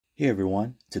Hey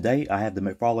everyone, today I have the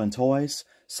McFarlane Toys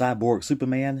Cyborg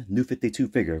Superman New 52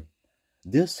 figure.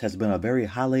 This has been a very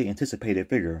highly anticipated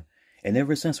figure, and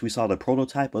ever since we saw the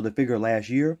prototype of the figure last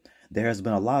year, there has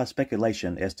been a lot of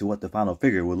speculation as to what the final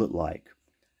figure will look like.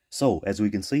 So, as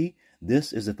we can see,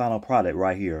 this is the final product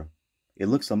right here. It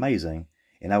looks amazing,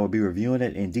 and I will be reviewing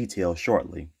it in detail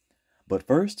shortly. But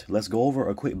first, let's go over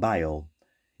a quick bio.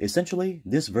 Essentially,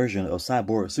 this version of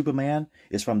Cyborg Superman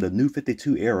is from the New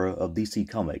 52 era of DC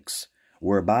Comics,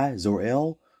 whereby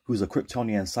Zor-El, who's a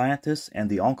Kryptonian scientist and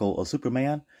the uncle of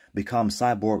Superman, becomes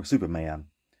Cyborg Superman.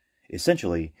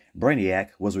 Essentially, Brainiac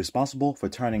was responsible for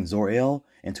turning Zor-El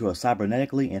into a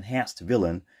cybernetically enhanced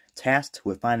villain tasked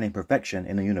with finding perfection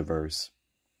in the universe.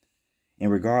 In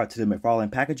regard to the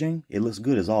McFarlane packaging, it looks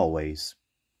good as always.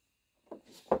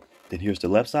 Then here's the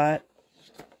left side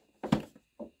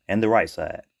and the right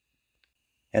side.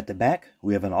 At the back,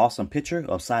 we have an awesome picture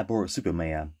of Cyborg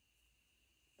Superman.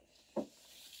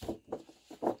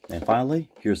 And finally,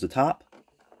 here's the top,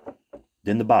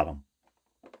 then the bottom.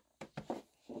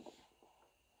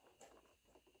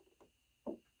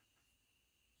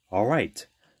 Alright,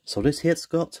 so this head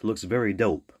sculpt looks very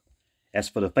dope. As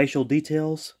for the facial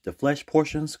details, the flesh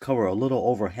portions cover a little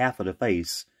over half of the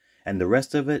face, and the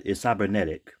rest of it is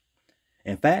cybernetic.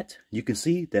 In fact, you can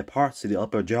see that parts of the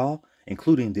upper jaw,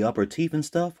 including the upper teeth and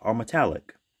stuff, are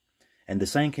metallic. And the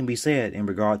same can be said in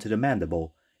regard to the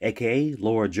mandible, aka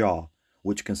lower jaw,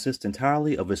 which consists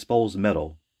entirely of exposed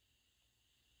metal.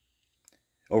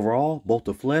 Overall, both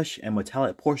the flesh and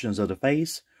metallic portions of the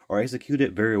face are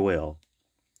executed very well.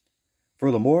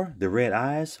 Furthermore, the red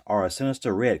eyes are a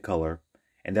sinister red color,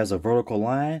 and there's a vertical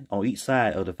line on each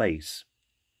side of the face.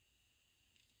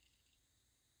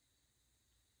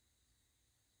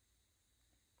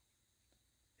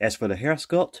 As for the hair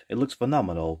sculpt, it looks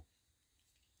phenomenal.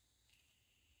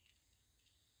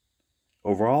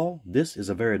 Overall, this is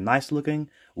a very nice looking,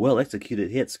 well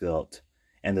executed head sculpt,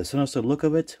 and the sinister look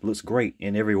of it looks great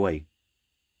in every way.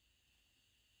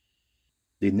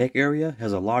 The neck area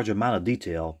has a large amount of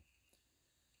detail.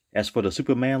 As for the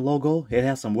Superman logo, it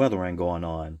has some weathering going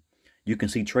on. You can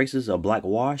see traces of black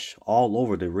wash all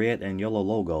over the red and yellow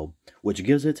logo, which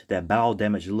gives it that battle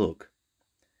damaged look.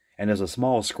 And there's a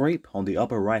small scrape on the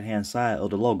upper right hand side of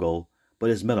the logo,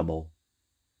 but it's minimal.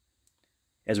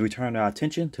 As we turn our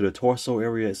attention to the torso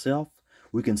area itself,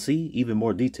 we can see even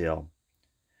more detail.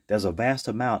 There's a vast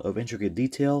amount of intricate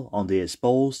detail on the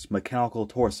exposed mechanical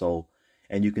torso,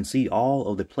 and you can see all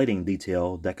of the plating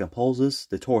detail that composes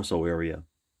the torso area.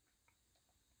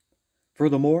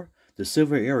 Furthermore, the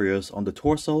silver areas on the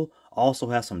torso also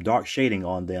have some dark shading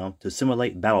on them to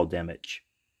simulate battle damage.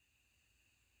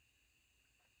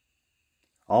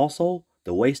 Also,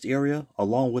 the waist area,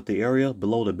 along with the area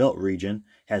below the belt region,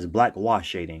 has black wash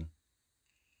shading.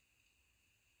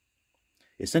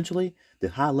 Essentially, the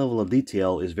high level of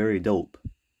detail is very dope.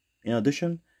 In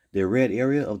addition, the red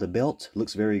area of the belt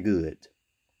looks very good.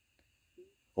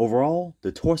 Overall,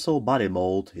 the torso body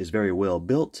mold is very well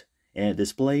built, and it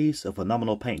displays a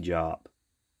phenomenal paint job.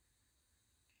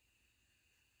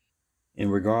 In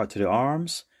regard to the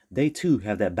arms, they too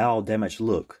have that battle damaged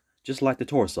look, just like the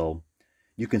torso.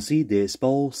 You can see the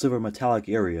exposed silver metallic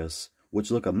areas, which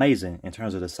look amazing in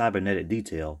terms of the cybernetic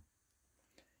detail.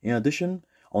 In addition,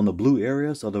 on the blue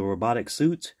areas of the robotic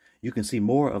suit, you can see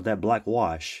more of that black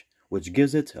wash, which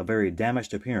gives it a very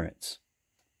damaged appearance.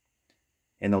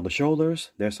 And on the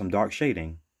shoulders, there's some dark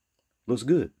shading. Looks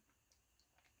good.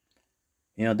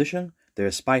 In addition, there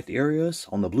are spiked areas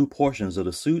on the blue portions of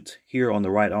the suit here on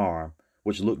the right arm,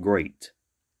 which look great.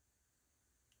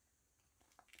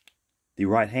 The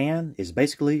right hand is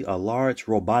basically a large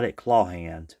robotic claw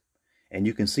hand, and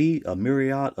you can see a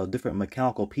myriad of different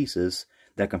mechanical pieces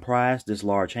that comprise this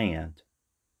large hand.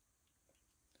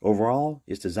 Overall,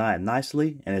 it's designed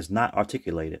nicely and is not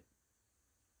articulated.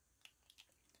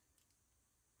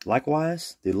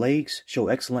 Likewise, the legs show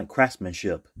excellent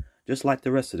craftsmanship, just like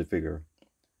the rest of the figure.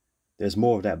 There's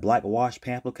more of that black wash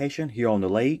paint application here on the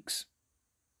legs,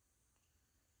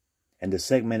 and the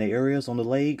segmented areas on the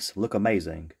legs look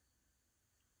amazing.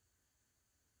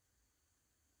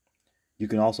 You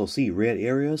can also see red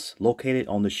areas located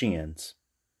on the shins.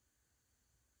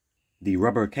 The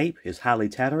rubber cape is highly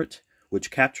tattered,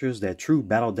 which captures that true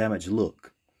battle damage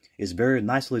look. It's very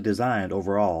nicely designed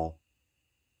overall.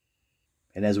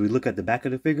 And as we look at the back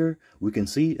of the figure, we can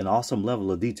see an awesome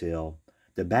level of detail.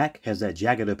 The back has that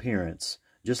jagged appearance,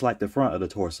 just like the front of the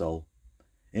torso.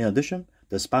 In addition,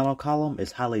 the spinal column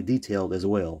is highly detailed as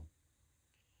well.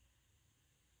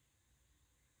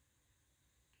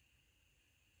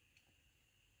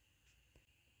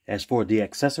 As for the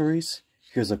accessories,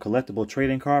 here's a collectible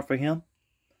trading card for him,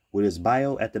 with his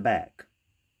bio at the back.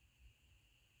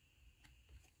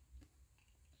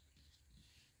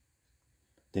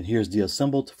 Then here's the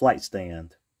assembled flight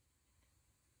stand.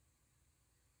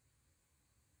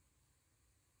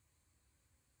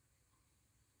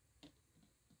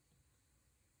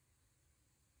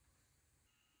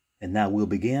 And now we'll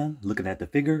begin looking at the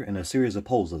figure in a series of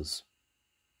poses.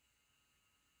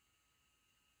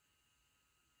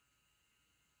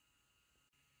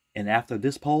 And after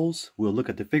this pose, we'll look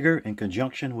at the figure in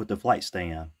conjunction with the flight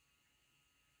stand.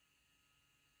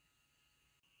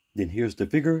 Then here's the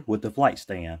figure with the flight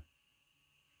stand.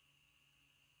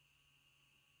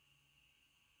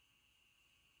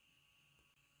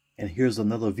 And here's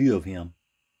another view of him.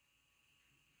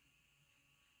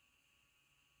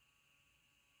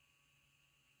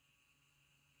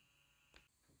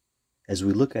 As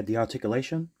we look at the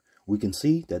articulation, we can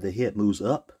see that the head moves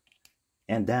up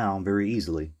and down very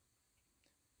easily.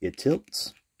 It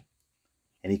tilts,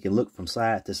 and he can look from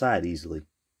side to side easily.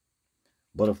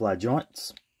 Butterfly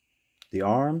joints. The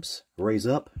arms raise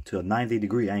up to a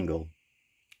 90-degree angle.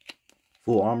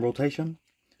 Full arm rotation,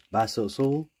 bicep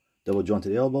swivel, double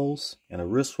jointed elbows, and a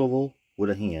wrist swivel with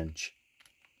a hinge.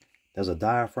 There's a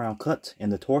diaphragm cut in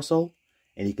the torso,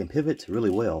 and he can pivot really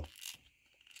well.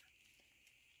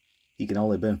 He can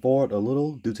only bend forward a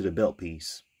little due to the belt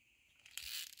piece,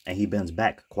 and he bends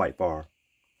back quite far.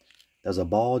 There's a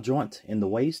ball joint in the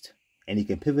waist, and he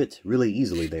can pivot really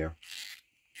easily there.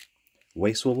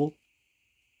 Waist swivel.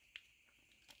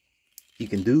 He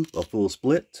can do a full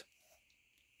split.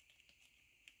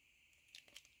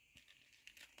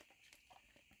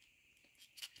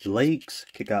 The legs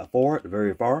kick out forward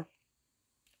very far,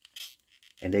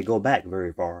 and they go back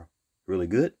very far. Really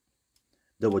good.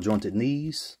 Double jointed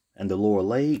knees, and the lower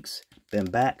legs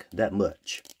bend back that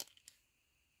much.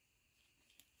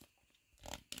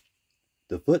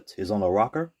 The foot is on a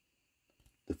rocker.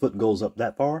 The foot goes up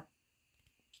that far.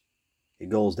 It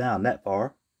goes down that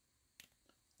far.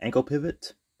 Ankle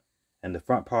pivot, and the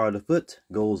front part of the foot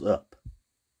goes up.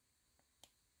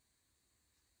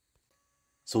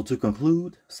 So to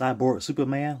conclude, Cyborg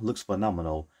Superman looks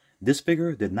phenomenal. This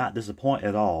figure did not disappoint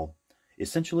at all.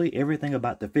 Essentially, everything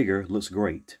about the figure looks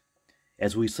great.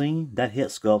 As we've seen, that head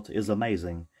sculpt is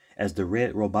amazing, as the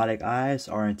red robotic eyes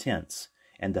are intense,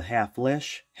 and the half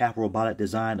flesh, half robotic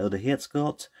design of the head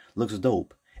sculpt looks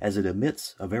dope, as it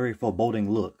emits a very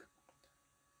foreboding look.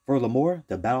 Furthermore,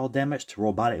 the battle-damaged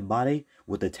robotic body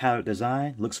with the tattered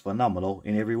design looks phenomenal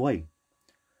in every way.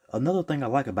 Another thing I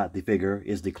like about the figure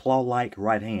is the claw-like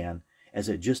right hand, as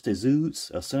it just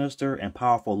exudes a sinister and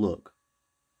powerful look.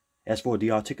 As for the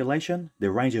articulation,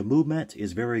 the range of movement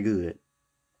is very good.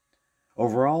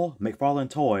 Overall, McFarlane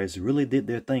Toys really did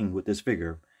their thing with this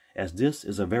figure, as this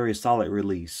is a very solid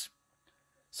release.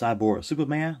 Cyborg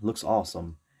Superman looks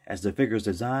awesome, as the figure's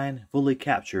design fully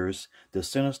captures the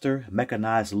sinister,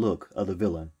 mechanized look of the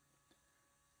villain.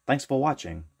 Thanks for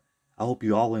watching. I hope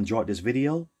you all enjoyed this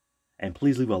video, and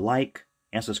please leave a like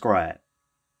and subscribe.